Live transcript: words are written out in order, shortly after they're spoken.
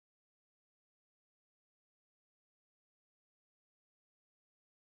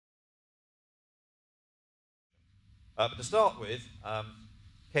But to start with,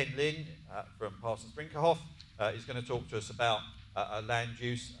 Ken Lin from Parsons Brinckerhoff is going to talk to us about land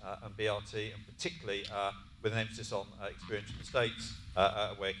use and BRT, and particularly with an emphasis on experience in the States,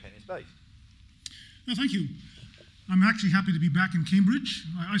 where Ken is based. Thank you. I'm actually happy to be back in Cambridge.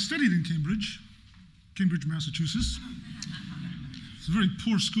 I studied in Cambridge, Massachusetts. It's a very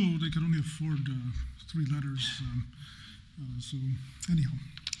poor school. They could only afford 3 letters. So anyhow,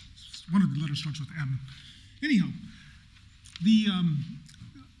 one of the letters starts with M. Anyhow,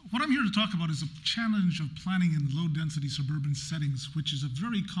 what I'm here to talk about is a challenge of planning in low-density suburban settings, which is a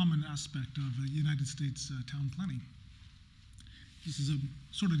very common aspect of United States town planning. This is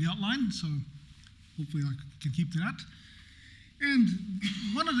sort of the outline, so hopefully I can keep to that. And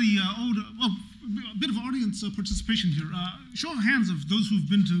one of the a bit of audience participation here. Show of hands of those who've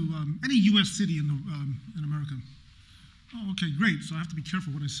been to any U.S. city in America. Oh, okay, great. So I have to be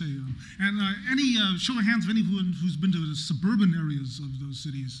careful what I say. And any show of hands of anyone who's been to the suburban areas of those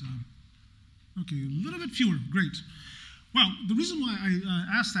cities. Okay, a little bit fewer. Great. Well, the reason why I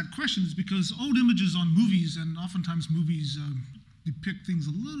asked that question is because old images on movies, and oftentimes movies depict things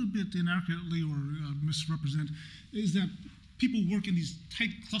a little bit inaccurately or misrepresent, is that people work in these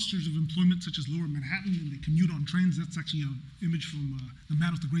tight clusters of employment, such as Lower Manhattan, and they commute on trains. That's actually an image from The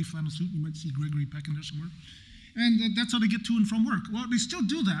Man with the Gray Flannel Suit. You might see Gregory Peck in there somewhere. And that's how they get to and from work. Well, they still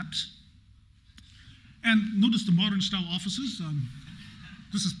do that. And notice the modern style offices.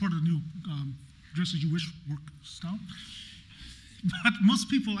 This is part of the new dress as you wish work style. But most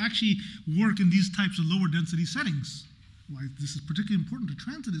people actually work in these types of lower density settings. Why this is particularly important to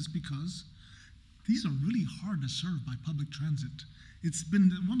transit is because these are really hard to serve by public transit. It's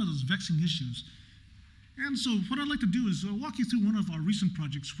been one of those vexing issues. And so what I'd like to do is walk you through one of our recent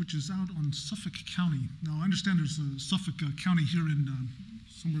projects, which is out on Suffolk County. Now, I understand there's a Suffolk County here in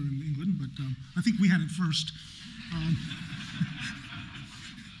somewhere in England, but I think we had it first.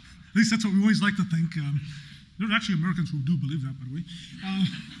 At least that's what we always like to think. There are actually Americans who do believe that, by the way.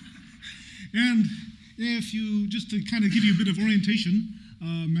 And if you, just to kind of give you a bit of orientation,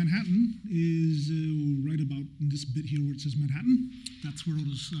 Manhattan is right about in this bit here where it says Manhattan. That's where all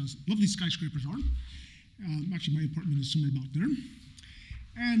those lovely skyscrapers are. Actually, my apartment is somewhere about there.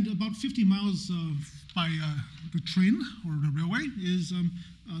 And about 50 miles by the train or the railway is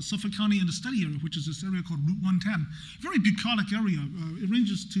Suffolk County in the study area, which is this area called Route 110. Very bucolic area. It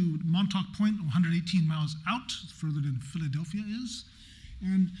ranges to Montauk Point, 118 miles out, further than Philadelphia is.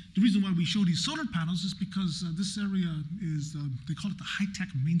 And the reason why we show these solar panels is because this area is, they call it the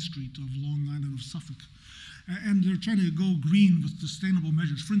high-tech Main Street of Long Island of Suffolk. And they're trying to go green with sustainable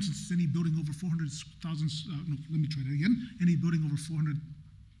measures. For instance, any building over 400,000, no, let me try that again. Any building over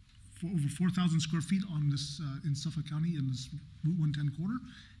 4,000 square feet on this, in Suffolk County in this Route 110 corridor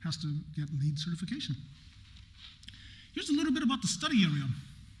has to get LEED certification. Here's a little bit about the study area.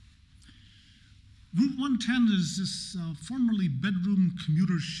 Route 110 is this formerly bedroom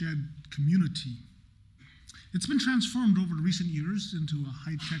commuter shed community. It's been transformed over the recent years into a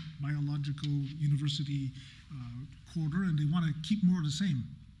high-tech biological university corridor, and they want to keep more of the same.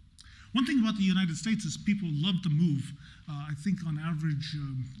 One thing about the United States is people love to move. I think on average,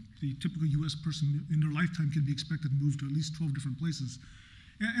 the typical US person in their lifetime can be expected to move to at least 12 different places.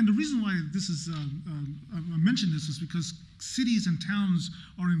 And the reason why this is, I mention this is because cities and towns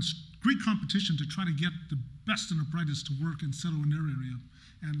are in great competition to try to get the best and the brightest to work and settle in their area.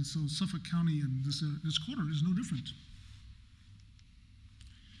 And so Suffolk County and this corridor is no different.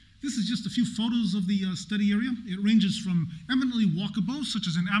 This is just a few photos of the study area. It ranges from eminently walkable, such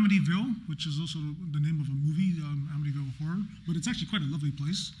as in Amityville, which is also the name of a movie, Amityville Horror, but it's actually quite a lovely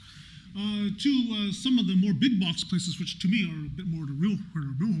place, to some of the more big box places, which to me are a bit more where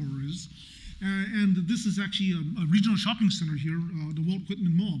the real horror is. And this is actually a regional shopping center here, the Walt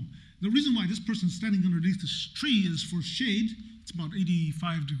Whitman Mall. The reason why this person's standing underneath this tree is for shade. It's about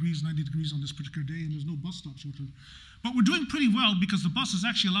 85 degrees, 90 degrees on this particular day, and there's no bus stop shelter. But we're doing pretty well because the bus is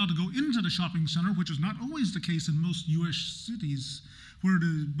actually allowed to go into the shopping center, which is not always the case in most US cities, where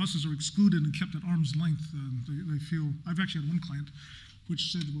the buses are excluded and kept at arm's length. They feel, I've actually had one client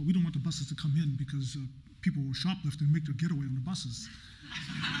which said, well, we don't want the buses to come in because people will shoplift and make their getaway on the buses.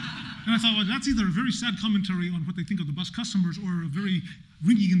 And I thought, well, that's either a very sad commentary on what they think of the bus customers or a very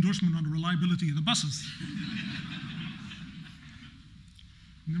ringing endorsement on the reliability of the buses.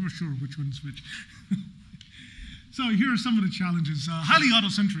 Never sure which one's which. So here are some of the challenges. Highly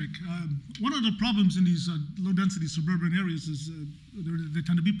autocentric. One of the problems in these low-density suburban areas is they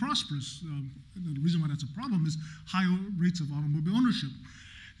tend to be prosperous. The reason why that's a problem is high rates of automobile ownership.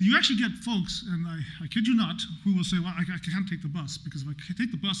 You actually get folks, and I kid you not, who will say, well, I can't take the bus, because if I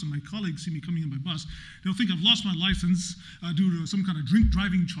take the bus and my colleagues see me coming in by bus, they'll think I've lost my license due to some kind of drink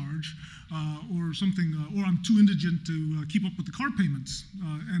driving charge or something, or I'm too indigent to keep up with the car payments.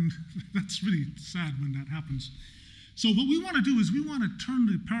 And that's really sad when that happens. So what we want to do is we want to turn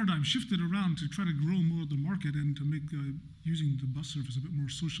the paradigm, shift it around to try to grow more of the market and to make using the bus service a bit more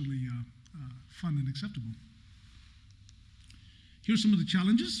socially fun and acceptable. Here's some of the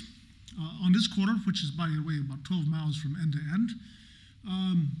challenges. On this corridor, which is, by the way, about 12 miles from end to end,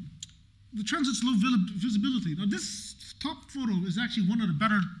 the transit's low visibility. Now, this top photo is actually one of the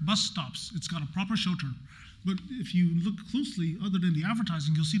better bus stops. It's got a proper shelter. But if you look closely, other than the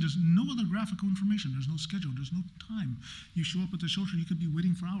advertising, you'll see there's no other graphical information. There's no schedule. There's no time. You show up at the shelter, you could be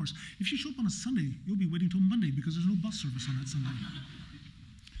waiting for hours. If you show up on a Sunday, you'll be waiting till Monday because there's no bus service on that Sunday.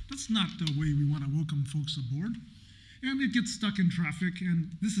 That's not the way we want to welcome folks aboard. And it gets stuck in traffic, and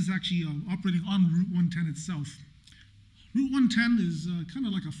this is actually operating on Route 110 itself. Route 110 is kind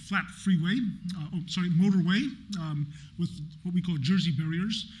of like a flat freeway, motorway with what we call Jersey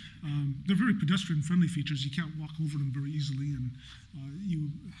barriers. They're very pedestrian-friendly features. You can't walk over them very easily, and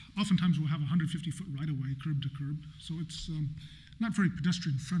you oftentimes will have a 150-foot right-of-way, curb to curb, so it's not very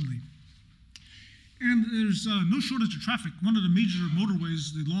pedestrian-friendly. And there's no shortage of traffic. One of the major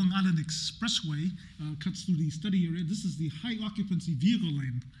motorways, the Long Island Expressway, cuts through the study area. This is the high occupancy vehicle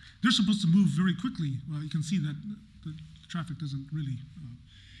lane. They're supposed to move very quickly. You can see that the traffic doesn't really.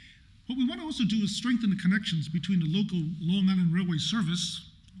 What we want to also do is strengthen the connections between the local Long Island Railway service,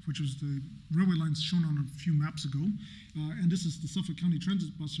 which was the railway lines shown on a few maps ago, and this is the Suffolk County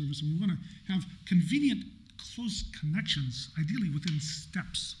Transit Bus Service. And we want to have convenient, close connections, ideally within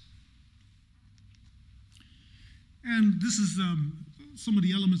steps. And this is some of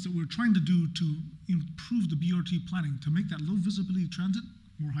the elements that we're trying to do to improve the BRT planning, to make that low visibility transit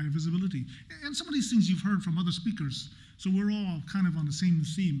more high visibility. And some of these things you've heard from other speakers, so we're all kind of on the same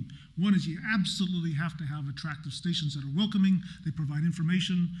theme. One is you absolutely have to have attractive stations that are welcoming, they provide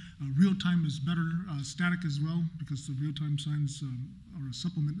information, real time is better, static as well, because the real time signs are a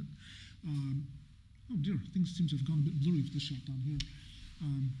supplement. Oh dear, things seem to have gone a bit blurry with this shot down here.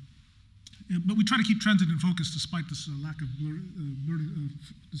 But we try to keep transit in focus despite this lack of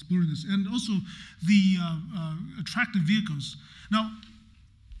this blurriness. And also the attractive vehicles. Now,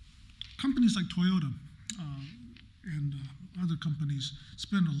 companies like Toyota and other companies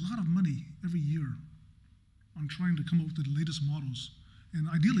spend a lot of money every year on trying to come up with the latest models. And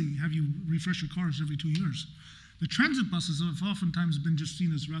ideally, have you refresh your cars every 2 years. The transit buses have oftentimes been just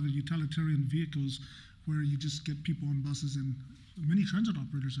seen as rather utilitarian vehicles where you just get people on buses, and many transit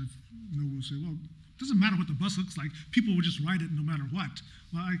operators I know will say, well, it doesn't matter what the bus looks like, people will just ride it no matter what.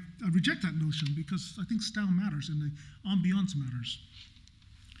 Well, I reject that notion because I think style matters and the ambiance matters.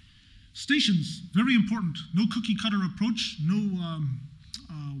 Stations, very important. No cookie cutter approach, no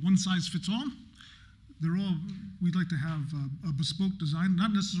one size fits all. They're all, we'd like to have a bespoke design,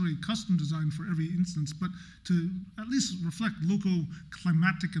 not necessarily custom design for every instance, but to at least reflect local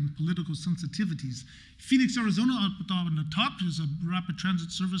climatic and political sensitivities. Phoenix, Arizona, up on the top is a rapid transit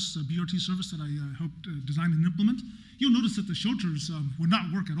service, a BRT service that I helped design and implement. You'll notice that the shelters would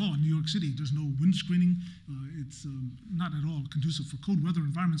not work at all in New York City. There's no wind screening. It's not at all conducive for cold weather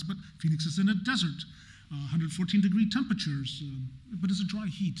environments, but Phoenix is in a desert. 114-degree temperatures, but it's a dry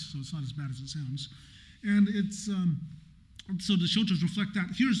heat, so it's not as bad as it sounds. And it's, so the shelters reflect that.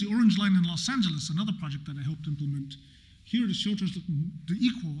 Here's the Orange Line in Los Angeles, another project that I helped implement. Here the shelters look the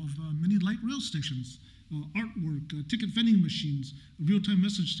equal of many light rail stations, artwork, ticket vending machines, real-time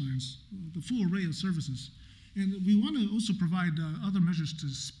message signs, the full array of services. And we want to also provide other measures to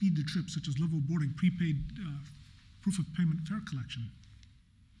speed the trip, such as level boarding, prepaid proof of payment fare collection.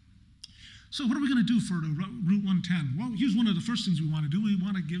 So what are we going to do for the Route 110? Well, here's one of the first things we want to do. We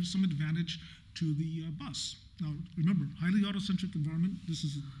want to give some advantage to the bus. Now, remember, highly autocentric environment. This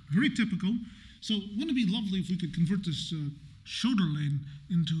is very typical. So wouldn't it be lovely if we could convert this shoulder lane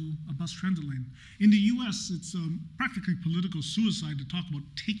into a bus transit lane? In the US, it's practically political suicide to talk about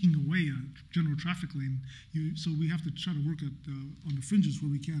taking away a general traffic lane. So we have to try to work at, on the fringes where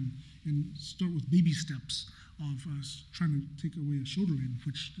we can and start with baby steps of trying to take away a shoulder lane,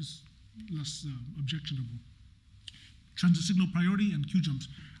 which is less objectionable. Transit signal priority and queue jumps.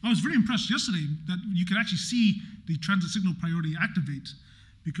 I was very impressed yesterday that you could actually see the transit signal priority activate,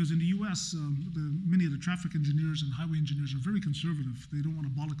 because in the US, many of the traffic engineers and highway engineers are very conservative. They don't want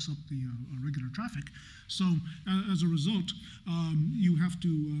to bollocks up the regular traffic. So as a result, you have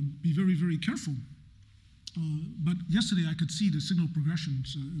to be very, very careful. But yesterday I could see the signal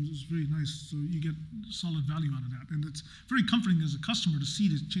progressions, and it was very nice. So you get solid value out of that. And it's very comforting as a customer to see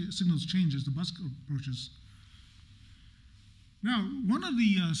the signals change as the bus approaches. Now, one of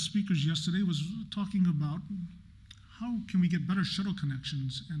the speakers yesterday was talking about how can we get better shuttle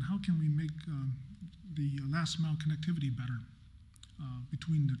connections and how can we make the last mile connectivity better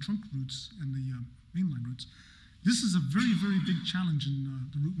between the trunk routes and the mainline routes. This is a very, very big challenge in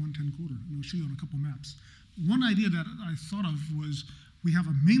the Route 110 corridor, and I'll show you on a couple maps. One idea that I thought of was we have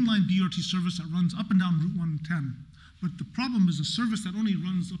a mainline BRT service that runs up and down Route 110, but the problem is a service that only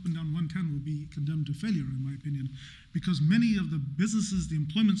runs up and down 110 will be condemned to failure, in my opinion, because many of the businesses, the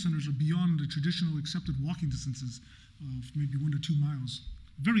employment centers are beyond the traditional accepted walking distances of maybe 1 to 2 miles.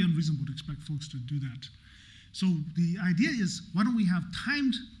 Very unreasonable to expect folks to do that. So the idea is, why don't we have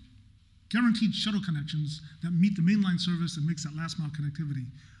timed guaranteed shuttle connections that meet the mainline service and makes that last mile connectivity.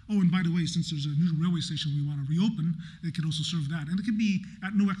 Oh, and by the way, since there's a new railway station we want to reopen, it could also serve that. And it could be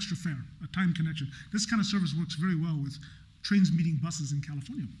at no extra fare, a timed connection. This kind of service works very well with trains meeting buses in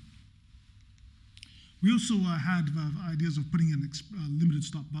California. We also had ideas of putting in limited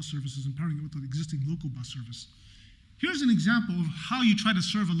stop bus services and pairing it with an existing local bus service. Here's an example of how you try to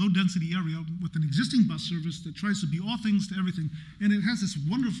serve a low-density area with an existing bus service that tries to be all things to everything. And it has this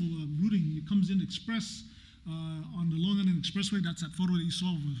wonderful routing. It comes in express on the Long Island Expressway. That's that photo that you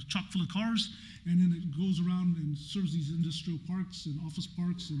saw with chock full of cars. And then it goes around and serves these industrial parks and office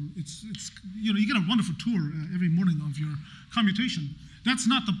parks. And it's you know, you get a wonderful tour every morning of your commutation. That's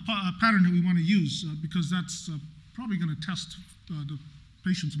not the pattern that we want to use because that's probably going to test the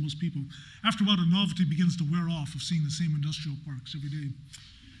patience of most people. After a while, the novelty begins to wear off of seeing the same industrial parks every day.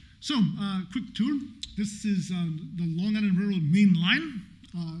 So, quick tour. This is the Long Island Railroad main line.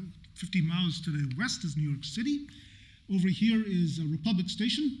 50 miles to the west is New York City. Over here is Republic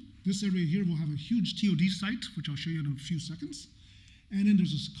Station. This area here will have a huge TOD site, which I'll show you in a few seconds. And then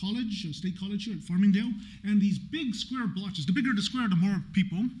there's a college, a state college here at Farmingdale. And these big square blotches, the bigger the square, the more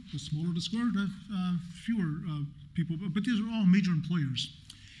people. The smaller the square, the fewer people, but these are all major employers.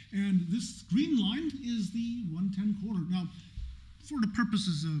 And this green line is the 110 corridor. Now, for the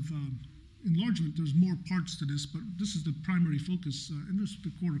purposes of enlargement, there's more parts to this, but this is the primary focus, and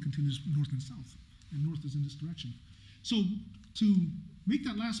the corridor continues north and south, and north is in this direction. So to make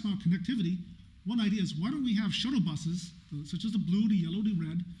that last mile connectivity, one idea is why don't we have shuttle buses, such as the blue, the yellow, the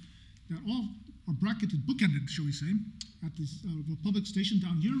red, that all are bracketed, bookended, shall we say, at this Republic Station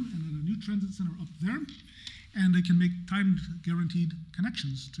down here, and then a new transit center up there. And they can make timed guaranteed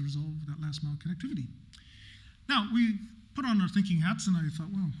connections to resolve that last mile connectivity. Now, we put on our thinking hats and I thought,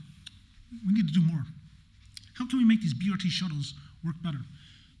 well, we need to do more. How can we make these BRT shuttles work better?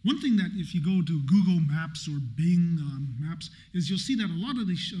 One thing that if you go to Google Maps or Bing Maps is you'll see that a lot of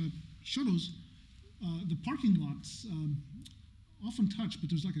these shuttles, the parking lots often touch, but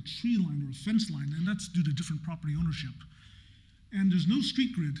there's like a tree line or a fence line, and that's due to different property ownership. And there's no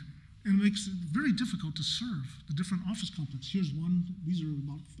street grid. And it makes it very difficult to serve the different office complexes. Here's one. These are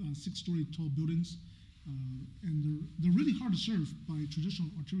about 6-story tall buildings. And they're really hard to serve by traditional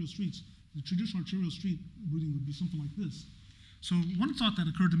arterial streets. The traditional arterial street routing would be something like this. So one thought that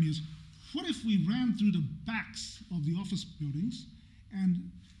occurred to me is, what if we ran through the backs of the office buildings and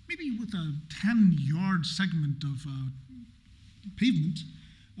maybe with a 10-yard segment of pavement,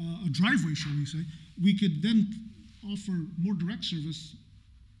 a driveway, shall we say, we could then offer more direct service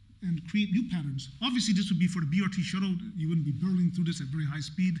and create new patterns. Obviously, this would be for the BRT shuttle. You wouldn't be barreling through this at very high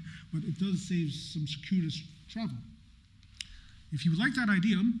speed, but it does save some circuitous travel. If you would like that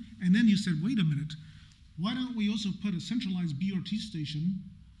idea, and then you said, wait a minute, why don't we also put a centralized BRT station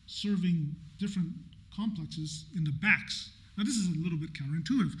serving different complexes in the backs? Now, this is a little bit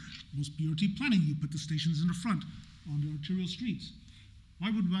counterintuitive. Most BRT planning, you put the stations in the front on the arterial streets. Why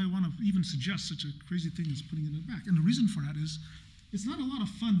would I want to even suggest such a crazy thing as putting it in the back? And the reason for that is, it's not a lot of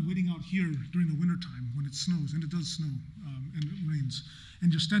fun waiting out here during the wintertime when it snows, and it does snow and it rains,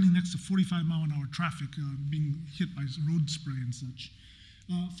 and you're standing next to 45-mile-an-hour traffic being hit by road spray and such.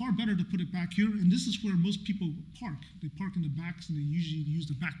 Far better to put it back here, and this is where most people park. They park in the backs, and they usually use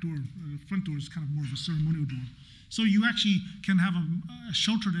the back door. The front door is kind of more of a ceremonial door. So you actually can have a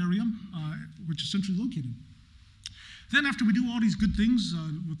sheltered area, which is centrally located. Then after we do all these good things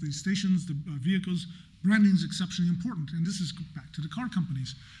with the stations, the vehicles, branding is exceptionally important, and this is back to the car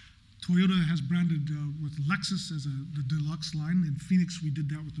companies. Toyota has branded with Lexus as the deluxe line. In Phoenix, we did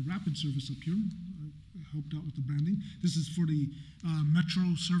that with the rapid service up here, helped out with the branding. This is for the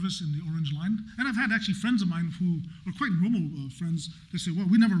metro service in the orange line. And I've had actually friends of mine who are quite normal friends. They say, well,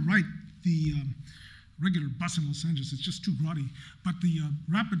 we never ride the regular bus in Los Angeles. It's just too grotty. But the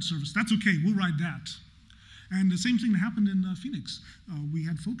rapid service, that's okay, we'll ride that. And the same thing happened in Phoenix. We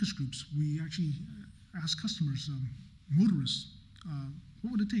had focus groups. We actually asked customers, motorists,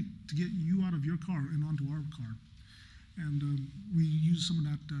 what would it take to get you out of your car and onto our car? And we used some of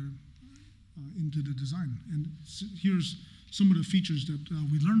that into the design. And here's some of the features that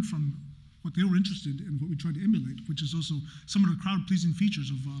we learned from what they were interested in and what we tried to emulate, which is also some of the crowd-pleasing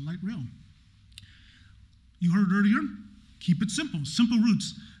features of light rail. You heard earlier, keep it simple, simple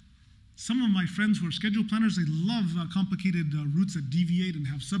routes. Some of my friends who are schedule planners, they love complicated routes that deviate and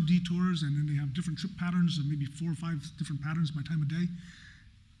have sub-detours, and then they have different trip patterns, and maybe 4 or 5 different patterns by time of day.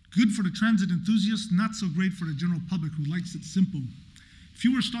 Good for the transit enthusiast, not so great for the general public who likes it simple.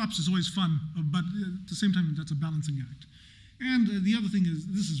 Fewer stops is always fun, but at the same time, that's a balancing act. And the other thing is,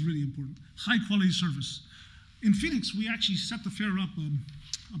 this is really important, high quality service. In Phoenix, we actually set the fare up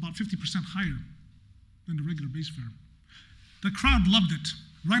about 50% higher than the regular base fare. The crowd loved it.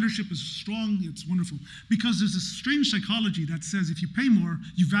 Ridership is strong, it's wonderful. Because there's this strange psychology that says if you pay more,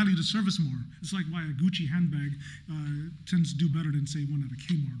 you value the service more. It's like why a Gucci handbag tends to do better than, say, one at a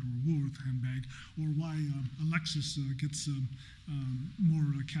Kmart or a Woolworth handbag, or why a Lexus gets more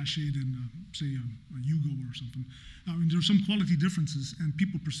cachet than, say, a Yugo or something. I mean, there are some quality differences, and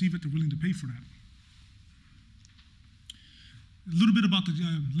people perceive it, they're willing to pay for that. A little bit about the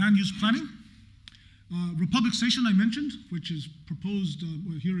land use planning. Republic Station I mentioned, which is proposed,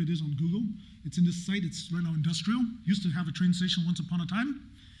 well, here it is on Google. It's in this site, it's right now industrial. Used to have a train station once upon a time.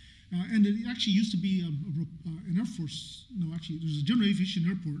 And it actually used to be an Air Force, no, actually, there's a general aviation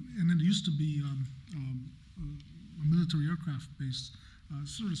airport, and then there used to be a military aircraft base,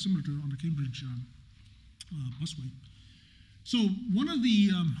 sort of similar to on the Cambridge Busway. So one of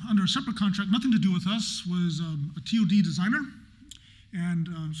the, under a separate contract, nothing to do with us, was a TOD designer.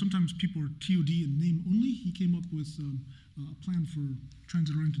 And sometimes people are TOD in name only. He came up with a plan for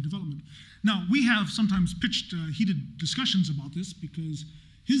transit-oriented development. Now, we have sometimes pitched heated discussions about this because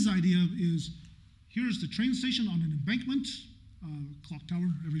his idea is, here's the train station on an embankment, clock tower.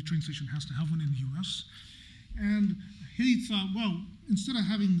 Every train station has to have one in the US. And he thought, well, instead of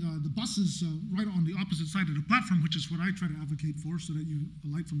having the buses right on the opposite side of the platform, which is what I try to advocate for, so that you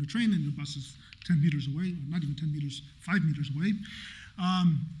alight from the train and the bus is 10 meters away, or not even 10 meters, 5 meters away.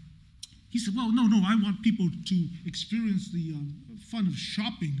 He said, well, no, I want people to experience the fun of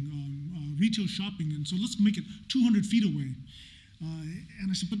shopping, retail shopping, and so let's make it 200 feet away.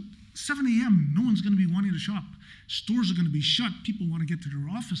 And I said, but 7 a.m., no one's going to be wanting to shop. Stores are going to be shut. People want to get to their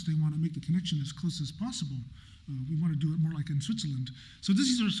office. They want to make the connection as close as possible. We want to do it more like in Switzerland. So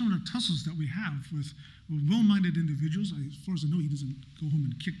these are some of the tussles that we have with well-minded individuals. As far as I know, he doesn't go home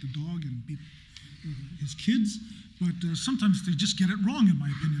and kick the dog and beat his kids, but sometimes they just get it wrong, in my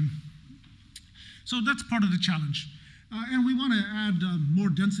opinion. So that's part of the challenge. And we want to add more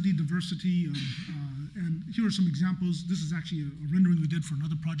density, diversity, and here are some examples. This is actually a rendering we did for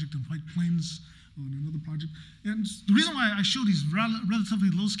another project in White Plains on another project. And the reason why I show these relatively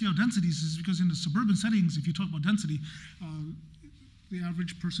low-scale densities is because in the suburban settings, if you talk about density, the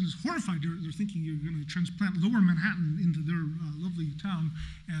average person is horrified. They're thinking you're going to transplant Lower Manhattan into their lovely town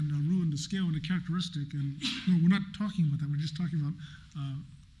and ruin the scale and the characteristic. And no, we're not talking about that. We're just talking about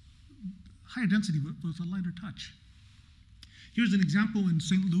higher density with a lighter touch. Here's an example in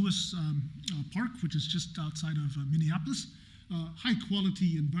St. Louis Park, which is just outside of Minneapolis. High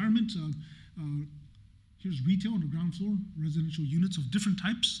quality environment. Here's retail on the ground floor, residential units of different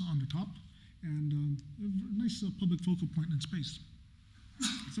types on the top, and a nice public focal point in space.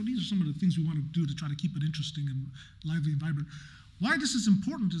 So these are some of the things we want to do to try to keep it interesting and lively and vibrant. Why this is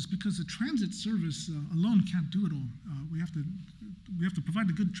important is because the transit service alone can't do it all. We have to provide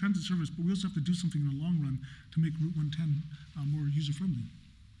a good transit service, but we also have to do something in the long run to make Route 110 more user-friendly.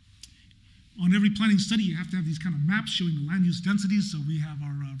 On every planning study, you have to have these kind of maps showing the land use densities, so we have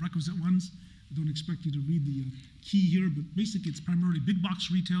our requisite ones. I don't expect you to read the key here, but basically it's primarily big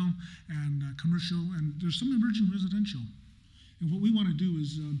box retail and commercial, and there's some emerging residential. And what we want to do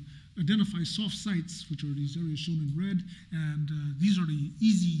is identify soft sites, which are these areas shown in red, and these are the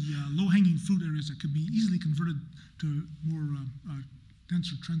easy, low-hanging fruit areas that could be easily converted to more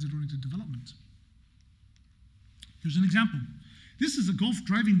denser transit-oriented development. Here's an example. This is a golf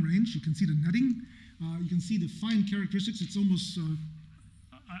driving range. You can see the netting. You can see the fine characteristics. It's almost,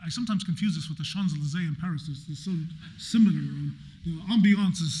 I sometimes confuse this with the Champs-Élysées in Paris. They're so similar. The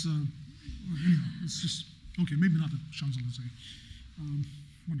ambiance is, anyhow, it's just, okay, maybe not the Champs-Élysées.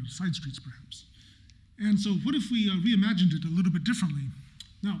 One of the side streets, perhaps. And so what if we reimagined it a little bit differently?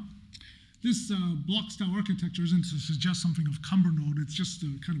 Now, this block-style architecture isn't to suggest something of Cumbernauld. It's just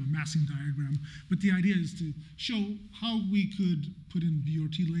kind of a massing diagram. But the idea is to show how we could put in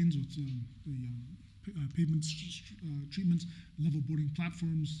BRT lanes with the pavement treatments, level boarding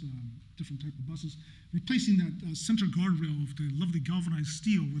platforms, different type of buses, replacing that center guardrail of the lovely galvanized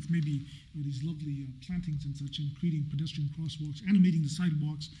steel with maybe these lovely plantings and such, and creating pedestrian crosswalks, animating the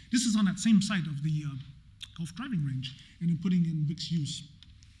sidewalks. This is on that same site of the golf driving range, and then putting in mixed use.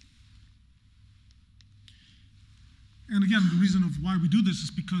 And again, the reason of why we do this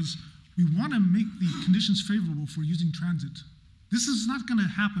is because we want to make the conditions favorable for using transit. This is not going to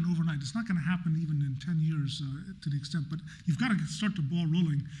happen overnight. It's not going to happen even in 10 years to the extent, but you've got to start the ball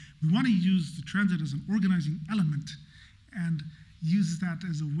rolling. We want to use the transit as an organizing element and use that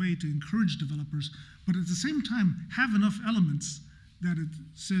as a way to encourage developers, but at the same time have enough elements that it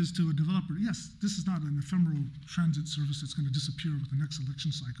says to a developer, yes, this is not an ephemeral transit service that's going to disappear with the next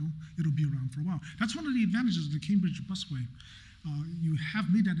election cycle. It'll be around for a while. That's one of the advantages of the Cambridgeshire Busway. You have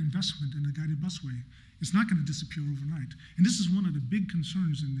made that investment in a guided busway. It's not going to disappear overnight. And this is one of the big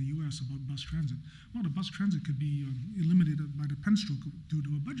concerns in the US about bus transit. Well, the bus transit could be eliminated by the pen stroke due to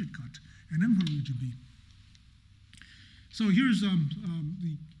a budget cut. And then where would you be? So here's the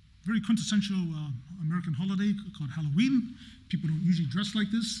very quintessential American holiday called Halloween. People don't usually dress like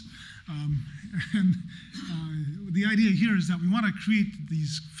this. The idea here is that we want to create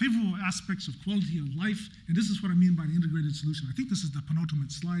these favorable aspects of quality of life, and this is what I mean by the integrated solution. I think this is the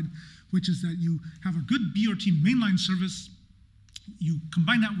penultimate slide, which is that you have a good BRT mainline service. You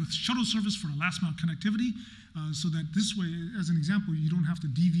combine that with shuttle service for the last mile connectivity, so that this way, as an example, you don't have to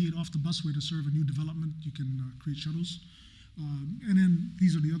deviate off the busway to serve a new development. You can create shuttles. And then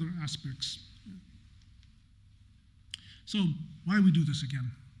these are the other aspects. So why we do this again?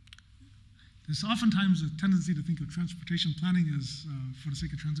 There's oftentimes a tendency to think of transportation planning as for the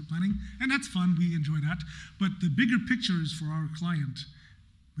sake of transit planning, and that's fun, we enjoy that. But the bigger picture is for our client.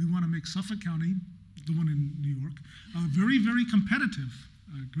 We want to make Suffolk County, the one in New York, very, very competitive,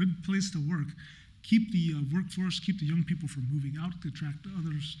 a good place to work. Keep the workforce, keep the young people from moving out, to attract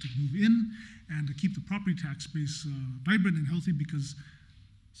others to move in, and to keep the property tax base vibrant and healthy, because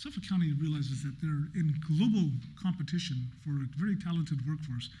Suffolk County realizes that they're in global competition for a very talented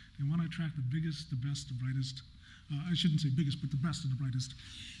workforce. They want to attract the biggest, the best, the brightest. I shouldn't say biggest, but the best and the brightest.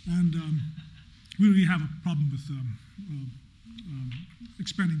 And we really have a problem with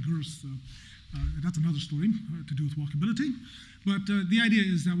expanding girth. That's another story to do with walkability. But the idea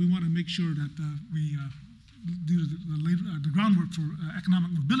is that we want to make sure that we do the groundwork for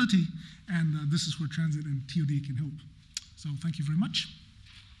economic mobility, and this is where transit and TOD can help. So thank you very much.